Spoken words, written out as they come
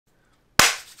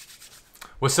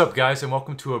What's up, guys, and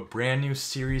welcome to a brand new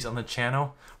series on the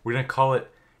channel. We're going to call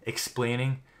it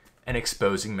Explaining and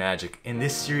Exposing Magic. In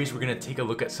this series, we're going to take a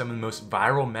look at some of the most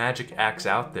viral magic acts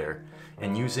out there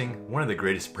and using one of the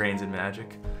greatest brains in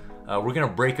magic. We're going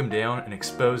to break them down and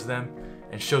expose them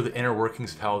and show the inner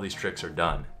workings of how all these tricks are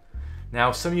done.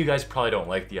 Now, some of you guys probably don't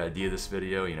like the idea of this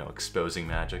video, exposing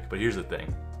magic, but here's the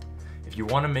thing. If you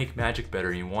want to make magic better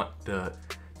and you want the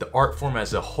art form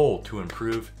as a whole to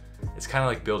improve, it's kind of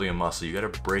like building a muscle. You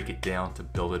got to break it down to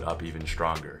build it up even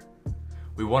stronger.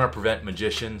 We want to prevent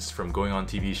magicians from going on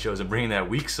TV shows and bringing that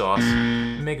weak sauce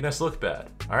and making us look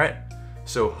bad. All right?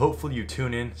 So hopefully you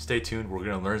tune in, stay tuned. We're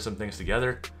going to learn some things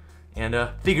together and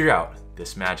figure out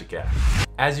this magic act.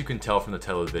 As you can tell from the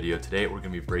title of the video, today we're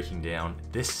going to be breaking down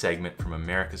this segment from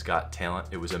America's Got Talent.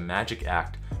 It was a magic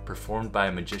act performed by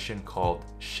a magician called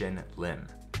Shin.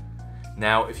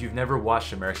 Now, if you've never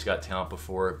watched America's Got Talent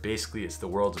before, basically it's the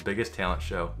world's biggest talent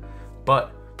show.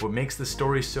 But what makes the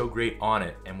story so great on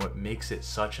it and what makes it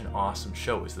such an awesome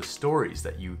show is the stories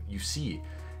that you see.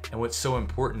 And what's so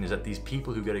important is that these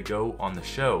people who get to go on the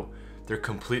show, they're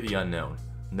completely unknown.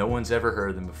 No one's ever heard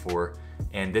of them before.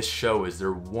 And this show is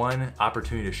their one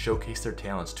opportunity to showcase their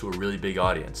talents to a really big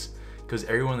audience. Because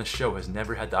everyone on the show has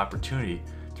never had the opportunity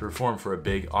to perform for a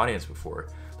big audience before.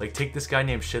 Like, take this guy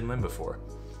named Shin before.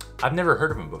 I've never heard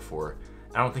of him before.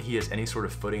 I don't think he has any sort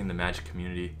of footing in the magic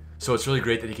community. So it's really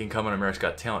great that he can come on America's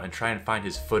Got Talent and try and find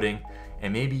his footing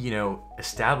and maybe,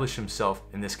 establish himself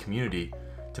in this community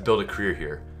to build a career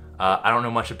here. I don't know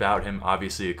much about him,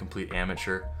 obviously a complete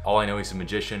amateur. All I know, he's a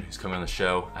magician who's coming on the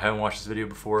show. I haven't watched this video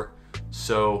before,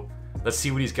 so let's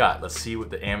see what he's got. Let's see what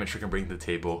the amateur can bring to the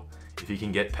table. If he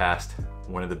can get past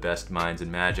one of the best minds in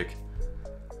magic,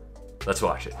 let's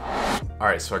watch it. All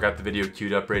right, so I got the video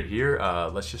queued up right here.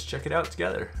 Let's just check it out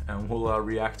together and we'll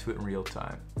react to it in real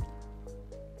time.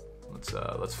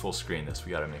 Let's full screen this.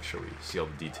 We gotta make sure we see all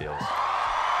the details.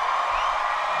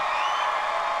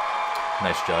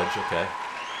 Nice judge, okay.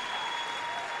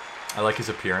 I like his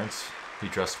appearance. He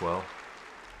dressed well.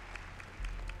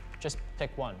 Just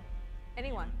pick one.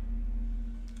 Anyone.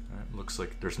 All right, looks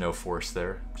like there's no force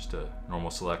there, just a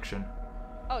normal selection.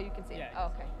 Oh, you can see it. Oh,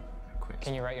 okay. Queen.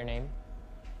 Can you write your name?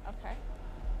 Okay.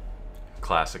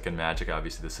 Classic in magic,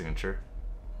 obviously the signature.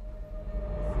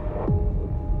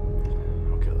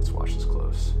 Okay, let's watch this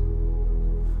close.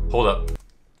 Hold up.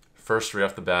 First, right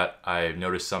off the bat, I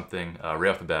noticed something right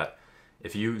off the bat.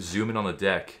 If you zoom in on the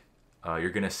deck, you're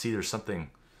gonna see there's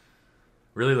something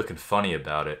really looking funny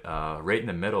about it. Right in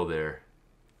the middle there.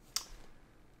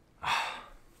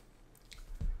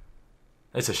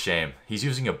 It's a shame. He's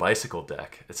using a bicycle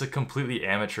deck. It's a completely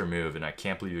amateur move, and I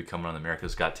can't believe you're coming on the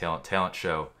America's Got Talent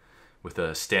show with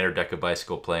a standard deck of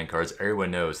bicycle playing cards. Everyone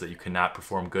knows that you cannot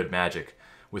perform good magic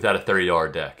without a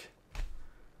 $30 deck.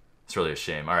 It's really a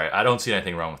shame. All right, I don't see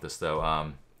anything wrong with this,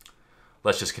 though.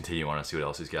 Let's just continue on and see what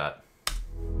else he's got.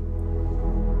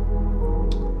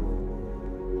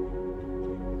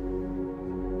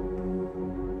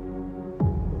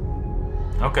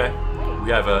 Okay,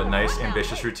 we have a nice,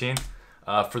 ambitious routine.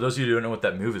 For those of you who don't know what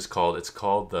that move is called, it's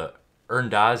called the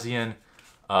Erndazian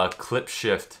clip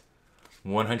shift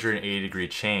 180-degree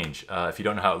change. If you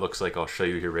don't know how it looks like, I'll show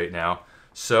you here right now.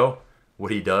 So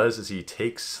what he does is he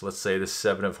takes, let's say, this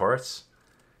 7 of hearts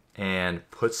and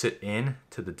puts it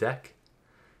into the deck.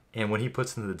 And when he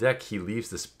puts it into the deck, he leaves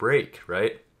this break,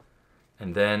 right?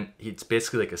 And then it's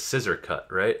basically like a scissor cut,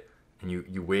 right? And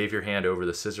you wave your hand over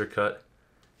the scissor cut,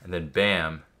 and then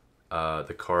bam,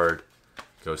 the card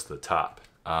goes to the top.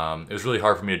 It was really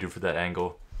hard for me to do for that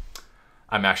angle.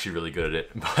 I'm actually really good at it,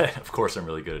 but of course I'm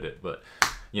really good at it. But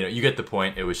you get the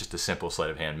point. It was just a simple sleight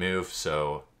of hand move.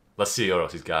 So let's see what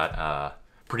else he's got.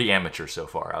 Pretty amateur so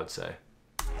far, I would say.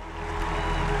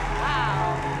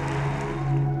 Wow.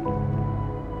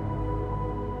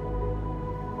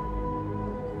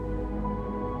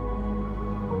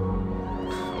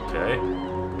 Okay.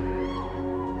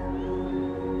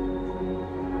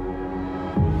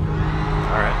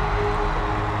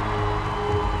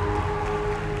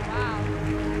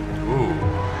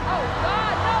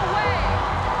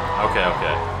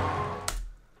 Okay.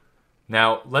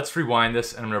 Now, let's rewind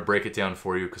this, and I'm going to break it down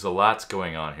for you because a lot's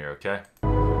going on here, okay?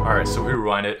 All right, so we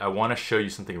rewind it. I want to show you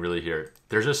something really here.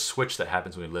 There's a switch that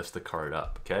happens when we lift the card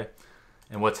up, okay?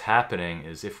 And what's happening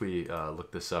is if we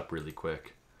look this up really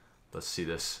quick, let's see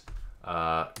this.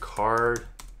 Card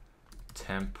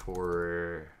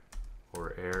temporary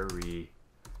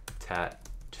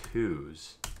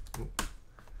tattoos.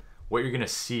 What you're going to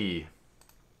see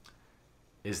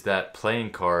is that playing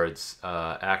cards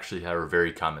actually have a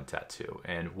very common tattoo.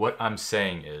 And what I'm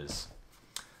saying is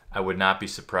I would not be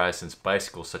surprised, since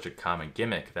bicycle is such a common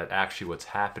gimmick, that actually what's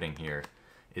happening here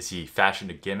is he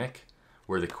fashioned a gimmick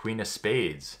where the Queen of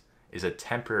Spades is a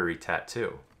temporary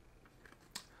tattoo.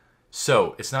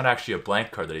 So it's not actually a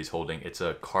blank card that he's holding, it's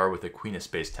a card with a Queen of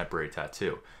Spades temporary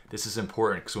tattoo. This is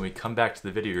important because when we come back to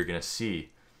the video, you're gonna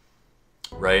see,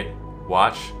 right,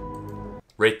 watch,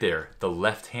 right there, the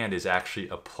left hand is actually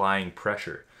applying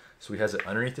pressure. So he has it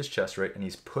underneath his chest, right, and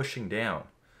he's pushing down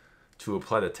to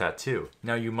apply the tattoo.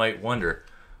 Now you might wonder,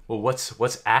 well,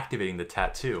 what's activating the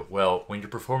tattoo? Well, when you're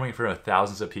performing in front of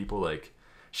thousands of people like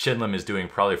Shin is doing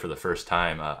probably for the first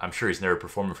time, I'm sure he's never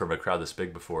performed in front of a crowd this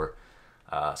big before,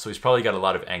 so he's probably got a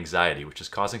lot of anxiety, which is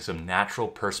causing some natural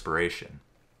perspiration.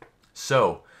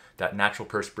 So that natural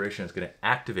perspiration is going to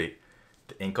activate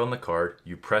the ink on the card.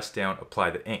 You press down,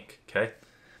 apply the ink, okay?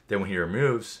 Then when he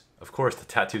removes, of course, the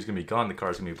tattoo is going to be gone, the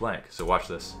card is going to be blank. So watch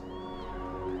this.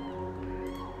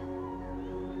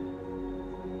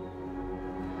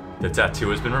 The tattoo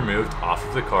has been removed off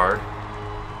of the card,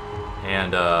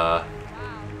 and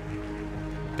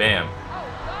bam,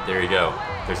 there you go.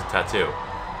 There's a tattoo.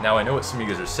 Now I know what some of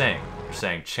you guys are saying. You're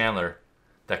saying, Chandler,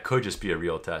 that could just be a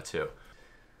real tattoo.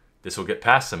 This will get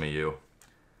past some of you.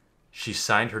 She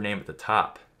signed her name at the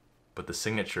top, but the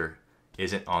signature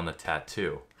isn't on the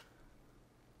tattoo.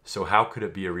 So how could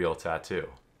it be a real tattoo?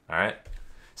 All right?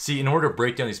 See, in order to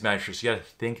break down these magic tricks, you gotta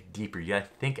think deeper. You gotta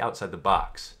think outside the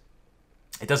box.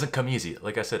 It doesn't come easy.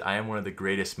 Like I said, I am one of the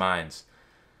greatest minds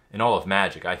in all of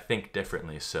magic. I think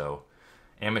differently, so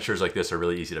amateurs like this are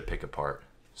really easy to pick apart.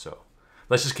 So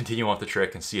let's just continue on with the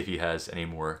trick and see if he has any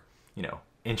more, you know,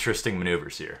 interesting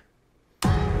maneuvers here.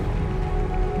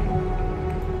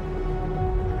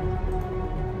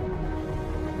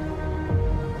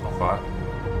 Okay.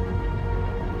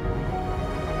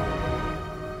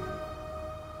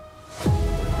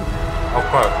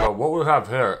 Okay, so what we have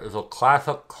here is a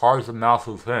classic cards and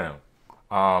mouses thing.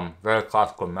 Very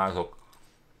classical magic.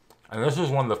 And this is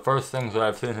one of the first things that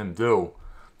I've seen him do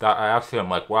that I actually am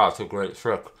like, wow, it's a great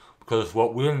trick. Because it's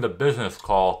what we in the business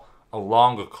call a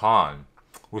longa con,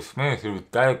 which means he was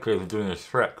dedicated to doing this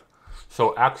trick.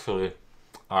 So actually,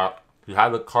 he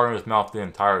had the card in his mouth the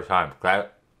entire time, okay?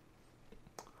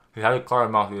 He had the card in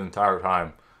his mouth the entire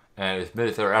time, and his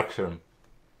mid-action,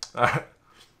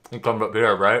 he comes up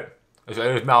here, right? It's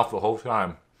in his mouth the whole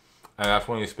time, and that's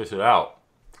when he spits it out,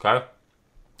 okay?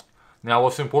 Now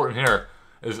what's important here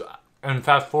is, in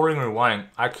fast forwarding and rewinding,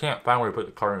 I can't find where he put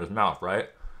the card in his mouth, right?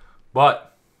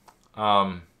 But,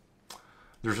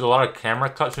 there's a lot of camera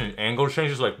cuts and angle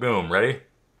changes, like boom, ready?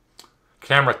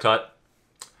 Camera cut,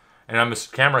 and I'm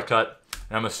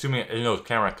assuming in those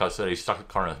camera cuts that he stuck the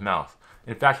card in his mouth.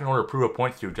 In fact, in order to prove a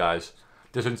point to you guys,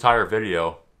 this entire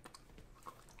video,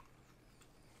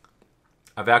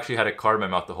 I've actually had a card in my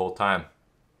mouth the whole time,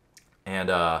 and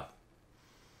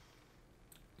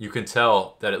you can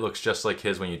tell that it looks just like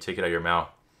his when you take it out of your mouth.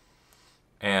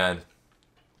 And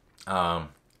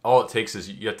all it takes is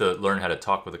you have to learn how to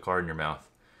talk with a card in your mouth,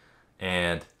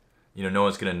 and you know, no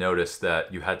one's going to notice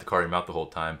that you had the card in your mouth the whole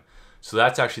time. So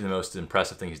that's actually the most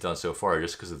impressive thing he's done so far,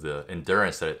 just because of the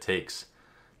endurance that it takes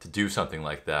to do something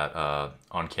like that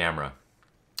on camera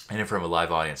and in front of a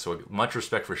live audience. So much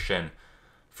respect for Shin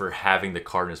for having the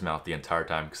card in his mouth the entire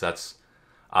time, because that's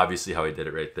obviously how he did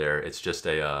it right there. It's just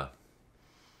a,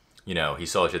 you know, he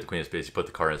saw you at the Queen of Spades, you put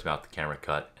the card in his mouth, the camera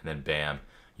cut, and then bam,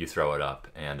 you throw it up,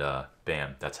 and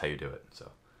bam, that's how you do it.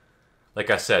 So, like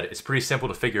I said, it's pretty simple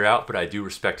to figure out, but I do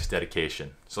respect his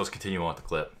dedication. So let's continue on with the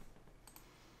clip.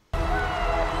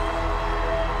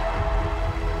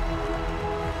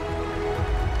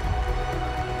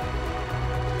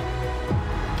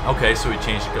 Okay, so he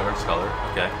changed the card's color.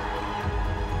 Okay.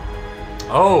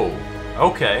 Oh,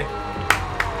 okay.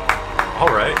 All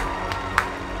right.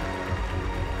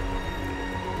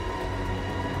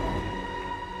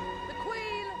 The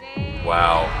Queen.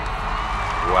 Wow.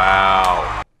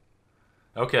 Wow.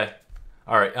 Okay.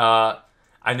 All right.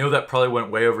 I know that probably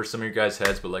went way over some of your guys'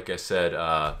 heads, but like I said,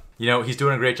 you know, he's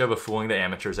doing a great job of fooling the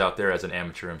amateurs out there as an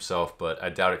amateur himself, but I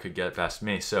doubt it could get past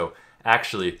me. So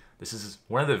actually, this is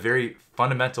one of the very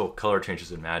fundamental color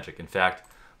changes in Magic. In fact,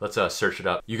 let's search it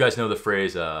up. You guys know the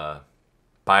phrase,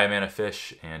 buy a man a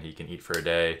fish and he can eat for a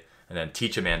day, and then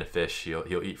teach a man to fish,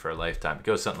 he'll eat for a lifetime. It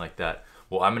goes something like that.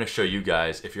 Well, I'm going to show you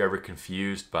guys, if you're ever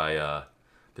confused by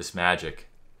this magic,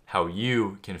 how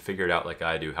you can figure it out like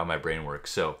I do, how my brain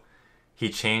works. So he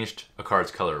changed a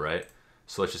card's color, right?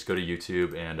 So let's just go to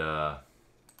YouTube, and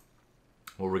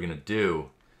what we're going to do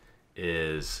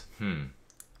is,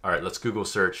 all right, let's Google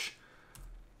search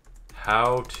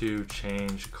how to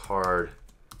change card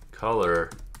color,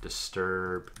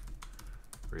 disturb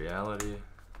reality.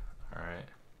 All right.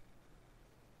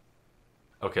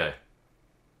 Okay.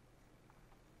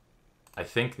 I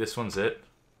think this one's it.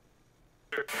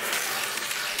 Sure.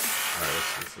 Alright,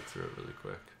 let's look through it really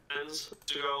quick.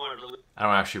 To go on. I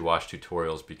don't actually watch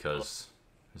tutorials because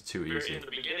it's too easy.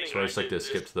 So I just like to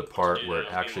skip to the part where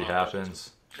it actually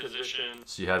happens. Position.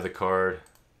 So you have the card.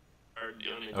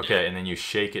 Okay, and then you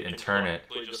shake it and turn it.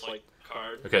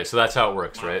 Okay, so that's how it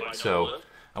works, right? So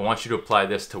I want you to apply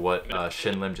this to what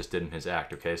Shin Lim just did in his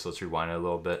act, okay? So let's rewind it a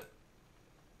little bit.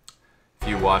 If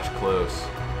you watch close,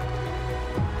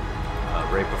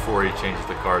 right before he changes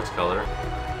the card's color.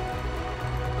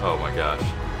 Oh my gosh.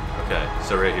 Okay,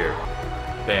 so right here.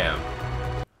 Bam.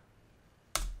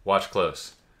 Watch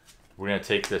close. We're going to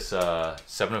take this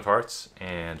 7 of hearts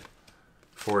and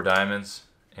 4 diamonds,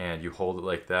 and you hold it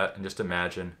like that, and just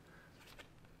imagine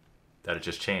that it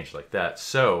just changed like that.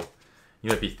 So you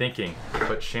might be thinking,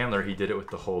 but Chandler, he did it with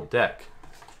the whole deck.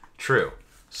 True.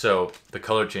 So the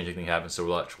color changing thing happens. So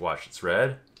watch, it's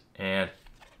red and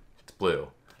it's blue.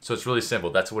 So it's really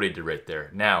simple. That's what he did right there.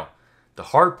 Now, the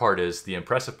hard part is, the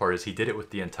impressive part is, he did it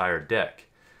with the entire deck.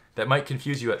 That might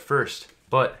confuse you at first,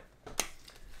 but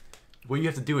what you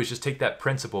have to do is just take that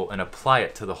principle and apply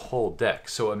it to the whole deck.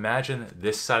 So imagine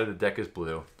this side of the deck is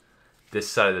blue, this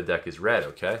side of the deck is red,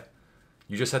 okay?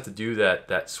 You just have to do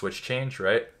that switch change,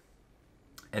 right?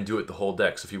 And do it the whole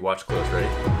deck. So if you watch close, ready?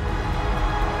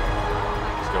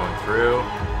 It's going through.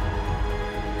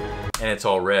 And it's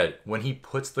all red. When he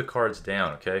puts the cards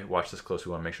down, okay? Watch this close.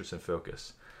 We want to make sure it's in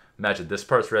focus. Imagine this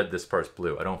part's red, this part's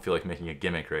blue. I don't feel like making a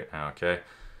gimmick right now, okay?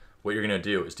 What you're going to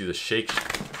do is do the shake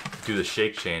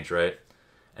change, right?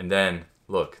 And then,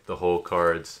 look, the whole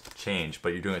cards change,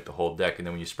 but you're doing it the whole deck, and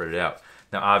then when you spread it out.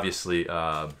 Now, obviously, it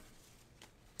was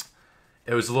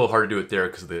a little hard to do it there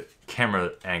because of the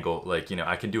camera angle. Like, you know,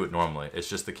 I can do it normally. It's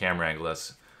just the camera angle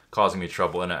that's causing me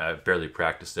trouble, and I've barely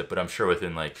practiced it. But I'm sure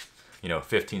within, like, you know,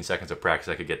 15 seconds of practice,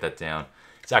 I could get that down.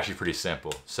 It's actually pretty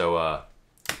simple. So,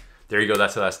 there you go.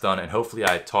 That's how that's done. And hopefully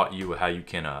I taught you how you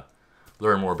can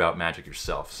learn more about magic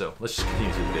yourself. So, let's just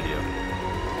continue through the video.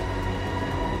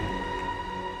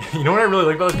 You know what I really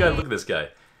like about this guy? Look at this guy.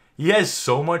 He has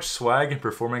so much swag and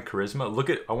performing charisma.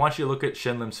 I want you to look at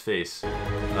Shin Lim's face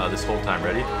this whole time.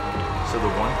 Ready? So the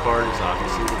one card is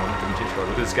obviously the one that didn't change card.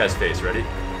 Look at this guy's face. Ready?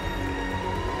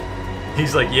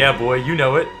 He's like, yeah, boy, you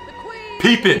know it.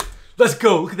 Peep it. Let's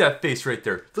go. Look at that face right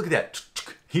there. Look at that.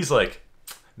 He's like,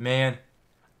 man,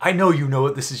 I know you know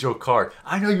it. This is your card.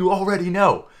 I know you already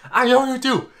know. I know you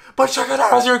do. But check it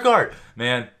out as your card.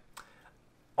 Man,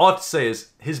 all I have to say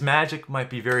is his magic might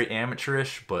be very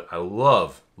amateurish, but I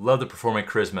love the performing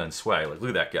charisma and swag. Like, look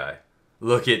at that guy.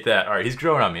 Look at that. All right, he's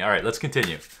growing on me. All right, let's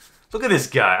continue. Look at this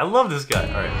guy. I love this guy.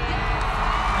 All right.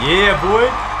 Yeah, boy.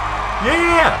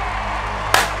 Yeah.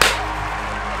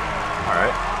 All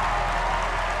right.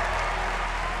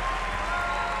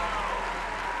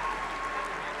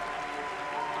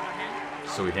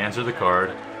 So he hands her the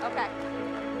card. Okay.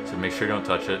 So make sure you don't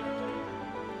touch it.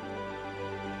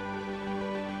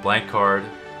 Blank card.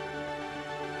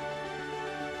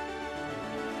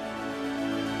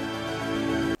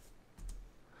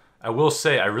 I will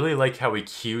say, I really like how he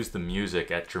cues the music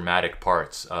at dramatic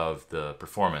parts of the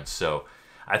performance. So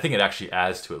I think it actually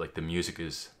adds to it. Like the music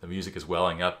is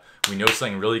welling up. We know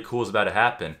something really cool is about to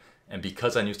happen, and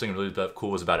because I knew something really cool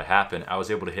was about to happen, I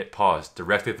was able to hit pause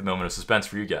directly at the moment of suspense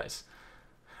for you guys.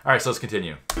 All right, so let's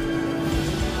continue. Ooh,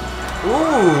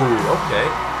 okay.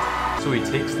 So he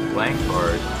takes the blank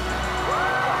card.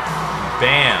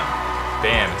 Bam,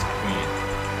 bam, it's a queen.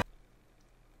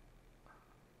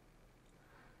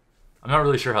 I'm not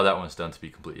really sure how that one's done, to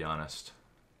be completely honest.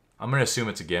 I'm going to assume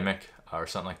it's a gimmick or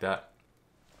something like that.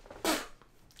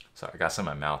 Sorry, I got some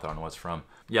in my mouth. I don't know what it's from.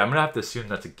 Yeah, I'm going to have to assume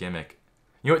that's a gimmick.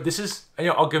 You know what? This is,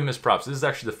 I'll give him his props. This is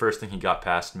actually the first thing he got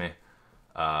past me.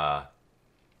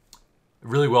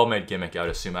 Really well-made gimmick, I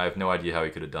would assume. I have no idea how he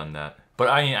could have done that. But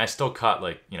I mean, I still caught,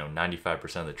 like,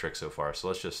 95% of the trick so far. So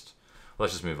let's just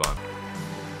move on.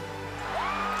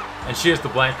 And she has the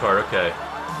blank card. Okay.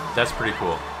 That's pretty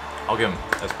cool. I'll give him,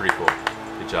 that's pretty cool.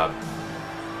 Good job.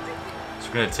 So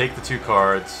we're going to take the 2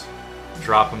 cards,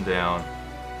 drop them down.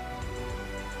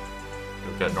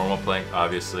 We've got normal playing,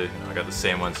 obviously. I got the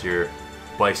same ones here.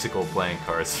 Bicycle playing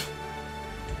cards.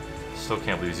 Still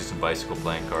can't believe he's using bicycle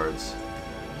playing cards.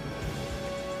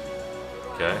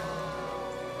 Okay.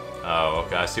 Oh,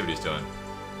 okay, I see what he's doing.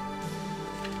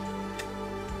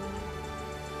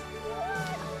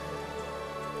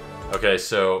 Okay,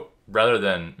 so rather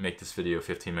than make this video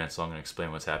 15 minutes long and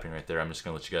explain what's happening right there, I'm just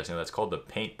going to let you guys know that's called the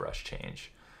paintbrush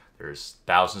change. There's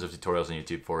thousands of tutorials on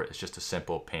YouTube for it. It's just a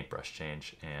simple paintbrush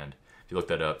change, and if you look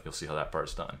that up, you'll see how that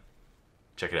part's done.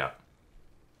 Check it out.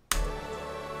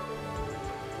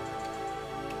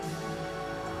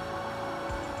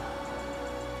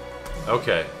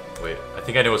 Okay, wait. I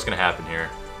think I know what's gonna happen here.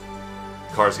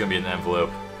 Card's gonna be in the envelope.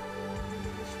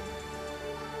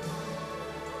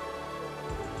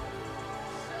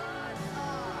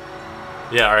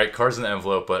 Yeah, alright, card's in the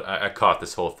envelope, but I caught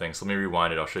this whole thing, so let me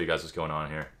rewind it. I'll show you guys what's going on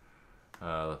here.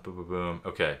 Boom, boom, boom.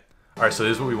 Okay. Alright, so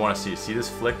this is what we want to see. See this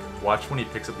flick? Watch when he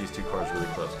picks up these two cards really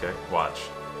close, okay? Watch.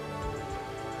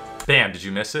 Bam! Did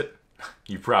you miss it?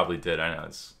 You probably did, I know.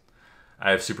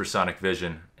 I have supersonic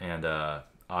vision, and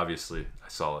obviously I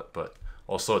saw it, but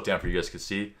I'll slow it down for you guys to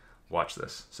see. Watch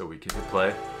this. So we can hit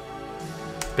play.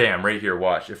 Bam! Right here,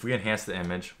 watch. If we enhance the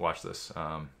image, watch this.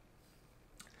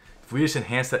 If we just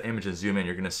enhance that image and zoom in,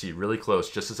 you're going to see really close,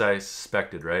 just as I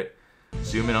suspected, right?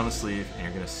 Zoom in on the sleeve, and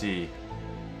you're going to see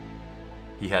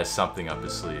he has something up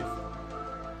his sleeve.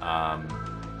 And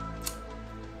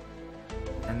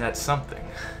that something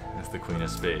is the Queen of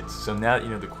Spades. So now that you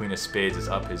know the Queen of Spades is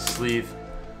up his sleeve,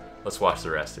 let's watch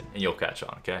the rest, and you'll catch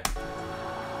on, okay?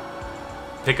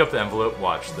 Pick up the envelope,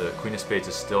 watch. The Queen of Spades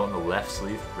is still in the left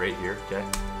sleeve, right here, okay?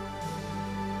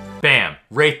 Bam!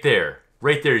 Right there.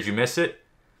 Right there. Did you miss it?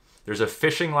 There's a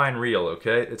fishing line reel,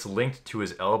 okay? It's linked to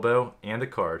his elbow and the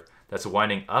card. That's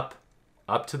winding up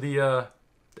to the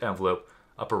envelope,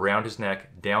 up around his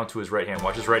neck, down to his right hand.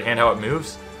 Watch his right hand, how it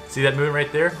moves. See that movement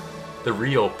right there? The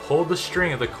reel pulled the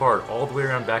string of the card all the way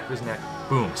around the back of his neck.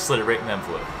 Boom, slid it right in the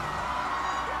envelope.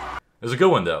 It was a good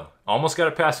one, though. Almost got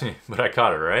it past me, but I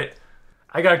caught it, right?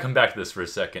 I gotta come back to this for a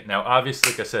second. Now,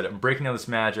 obviously, like I said, I'm breaking down this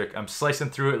magic. I'm slicing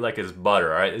through it like it's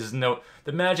butter, all right?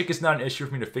 The magic is not an issue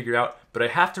for me to figure out, but I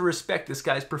have to respect this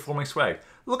guy's performing swag.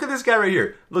 Look at this guy right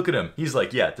here. Look at him. He's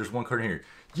like, yeah, there's one card in here.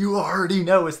 You already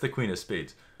know it's the Queen of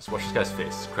Spades. Let's watch this guy's face.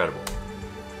 It's incredible.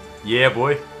 Yeah,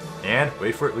 boy. And,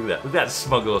 wait for it. Look at that. Look at that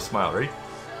smug little smile, right?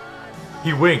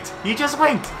 He winked. He just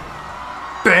winked.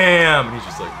 Bam! And he's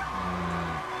just like,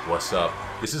 what's up?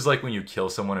 This is like when you kill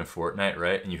someone in Fortnite,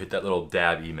 right? And you hit that little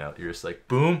dab email. You're just like,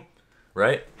 boom,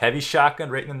 right? Heavy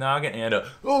shotgun right in the noggin, and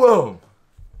boom!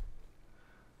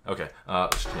 Okay,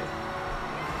 let's continue.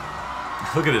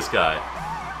 Look at this guy.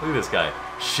 Look at this guy.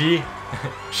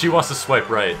 She wants to swipe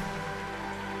right.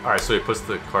 Alright, so he puts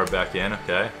the card back in,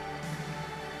 okay.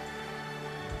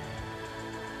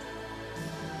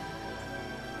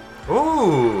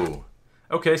 Ooh!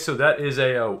 Okay, so that is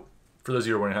a, for those of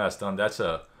you who are wondering how it's done, that's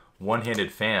a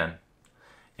one-handed fan,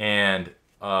 and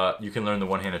you can learn the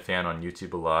one-handed fan on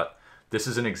YouTube a lot. This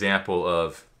is an example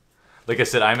of, like I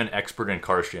said, I'm an expert in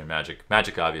cardistry and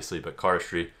magic obviously, but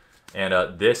cardistry,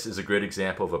 and this is a great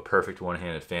example of a perfect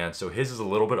one-handed fan. So his is a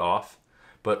little bit off,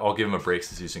 but I'll give him a break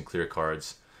since he's using clear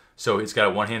cards. So he's got a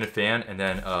one-handed fan, and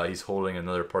then he's holding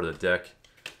another part of the deck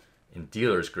in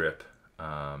dealer's grip,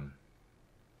 and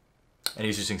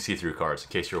he's using see-through cards, in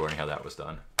case you're wondering how that was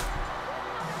done.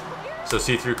 So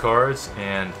see-through cards,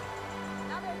 and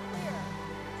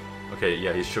okay,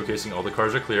 yeah, he's showcasing all the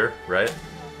cards are clear, right?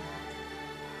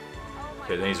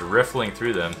 Okay, then he's riffling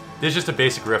through them. This is just a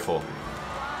basic riffle.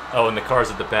 Oh, and the cards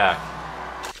at the back.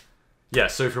 Yeah,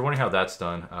 so if you're wondering how that's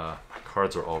done, my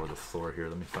cards are all over the floor here.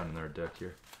 Let me find another deck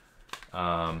here.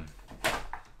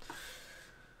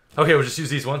 Okay, we'll just use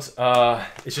these ones.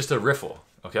 It's just a riffle,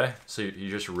 okay? So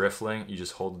you're just riffling. You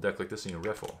just hold the deck like this and you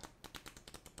riffle.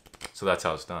 So that's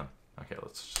how it's done. Okay,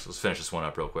 let's finish this one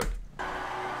up real quick.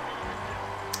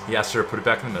 He asks her to put it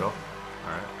back in the middle.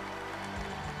 All right.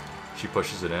 She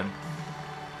pushes it in.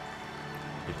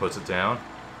 He puts it down.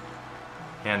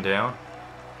 Hand down.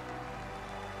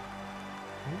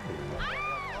 Ooh.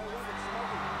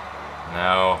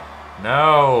 No.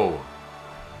 No.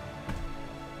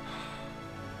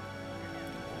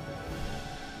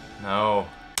 No.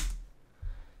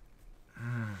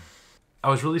 I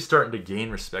was really starting to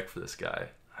gain respect for this guy.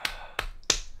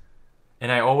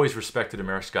 And I always respected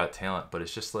America's Got Talent, but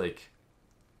it's just like,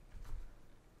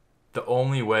 the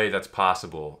only way that's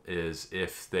possible is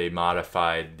if they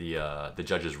modified the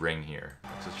judge's ring here.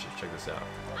 So let's just check this out.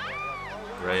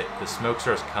 Right? The smoke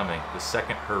starts coming the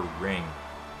second her ring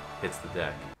hits the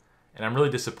deck. And I'm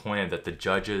really disappointed that the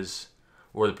judges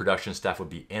or the production staff would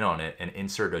be in on it and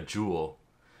insert a jewel.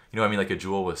 You know what I mean? Like a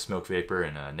jewel with smoke vapor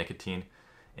and nicotine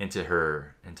into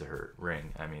her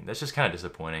ring. I mean, that's just kind of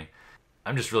disappointing.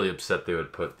 I'm just really upset they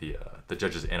would put the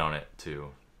judges in on it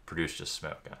to produce just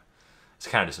smoke. It's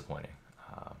kind of disappointing.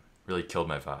 Really killed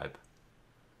my vibe.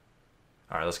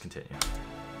 All right, let's continue. That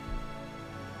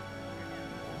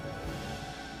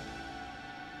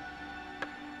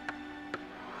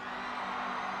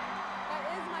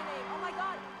is my name. Oh my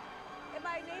God. And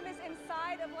my name is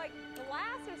inside of like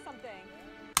glass or something.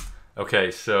 Okay,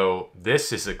 so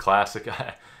this is a classic.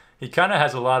 He kind of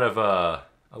has a lot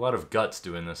of guts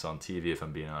doing this on TV, if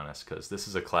I'm being honest, because this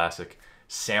is a classic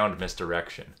sound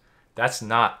misdirection. That's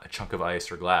not a chunk of ice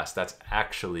or glass. That's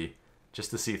actually just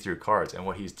the see-through cards. And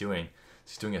what he's doing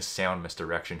is he's doing a sound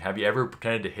misdirection. Have you ever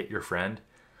pretended to hit your friend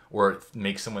or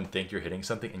make someone think you're hitting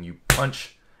something and you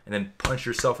punch and then punch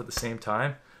yourself at the same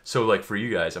time? So like for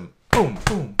you guys, I'm boom,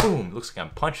 boom, boom. It looks like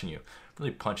I'm punching you. I'm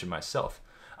really punching myself.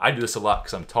 I do this a lot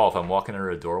because I'm tall. If I'm walking under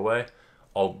a doorway,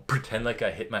 I'll pretend like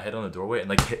I hit my head on the doorway and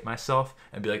like hit myself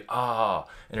and be like, ah.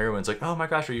 And everyone's like, oh my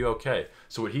gosh, are you okay?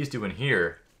 So what he's doing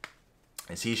here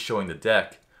is he's showing the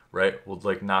deck, right? We'll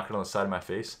like knock it on the side of my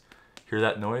face. Hear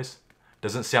that noise?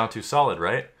 Doesn't sound too solid,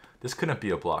 right? This couldn't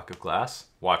be a block of glass.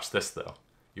 Watch this though.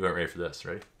 You weren't ready for this,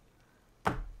 ready?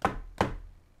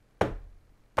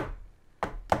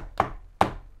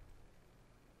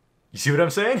 You see what I'm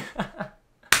saying?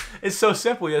 It's so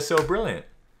simple yet so brilliant.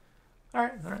 All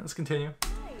right, let's continue.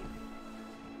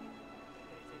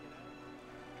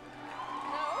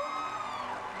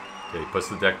 Okay, he puts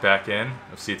the deck back in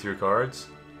of see-through cards.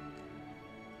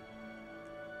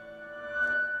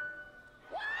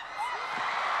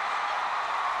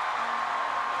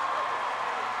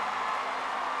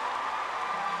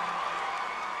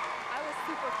 I was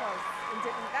super close and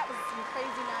didn't. That was some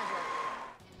crazy magic.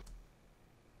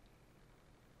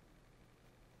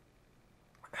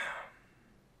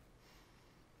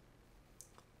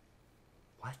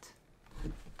 What?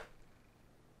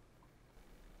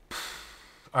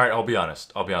 All right, I'll be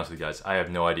honest. I'll be honest with you guys. I have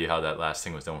no idea how that last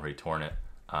thing was done where he torn it.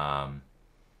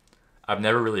 I've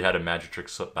never really had a magic trick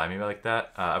slip by me like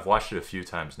that. I've watched it a few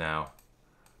times now.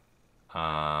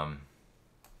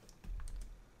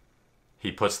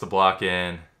 He puts the block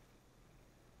in.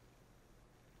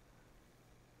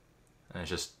 And it's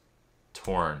just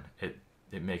torn. It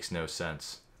makes no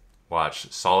sense.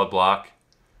 Watch. Solid block.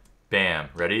 Bam.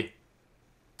 Ready?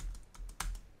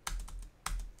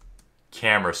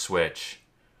 Camera switch.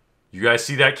 You guys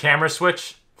see that camera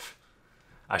switch?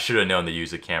 I should have known to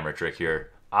use a camera trick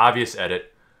here. Obvious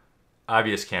edit.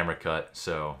 Obvious camera cut.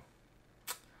 So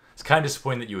it's kind of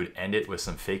disappointing that you would end it with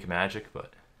some fake magic,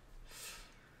 but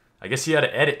I guess you had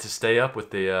to edit to stay up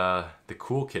with the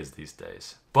cool kids these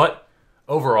days. But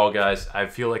overall, guys, I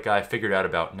feel like I figured out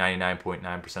about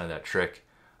 99.9% of that trick.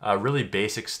 Really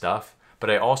basic stuff, but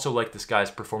I also like this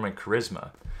guy's performing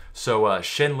charisma. So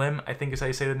Shin LIM, I think is how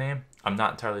you say the name. I'm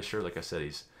not entirely sure. Like I said,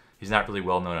 he's not really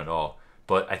well known at all.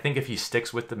 But I think if he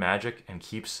sticks with the magic and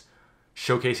keeps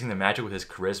showcasing the magic with his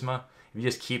charisma, if he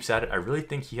just keeps at it, I really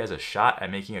think he has a shot at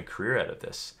making a career out of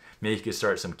this. Maybe he could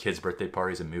start some kids' birthday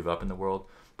parties and move up in the world.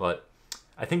 But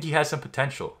I think he has some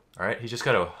potential. All right, he's just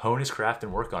got to hone his craft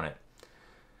and work on it.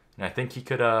 And I think he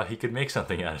could make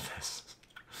something out of this.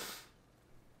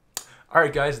 All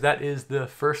right, guys, that is the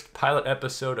first pilot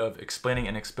episode of Explaining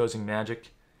and Exposing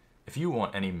Magic. If you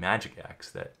want any magic acts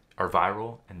that are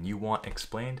viral and you want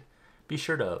explained, be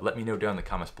sure to let me know down in the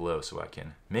comments below so I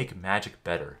can make magic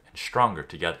better and stronger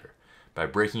together by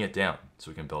breaking it down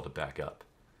so we can build it back up.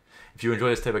 If you enjoy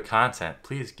this type of content,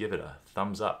 please give it a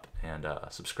thumbs up and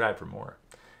subscribe for more.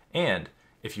 And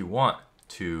if you want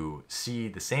to see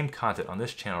the same content on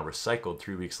this channel recycled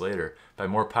 3 weeks later by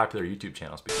more popular YouTube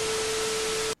channels.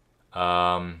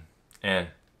 And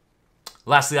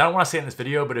lastly, I don't want to say it in this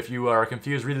video, but if you are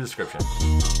confused, read the description.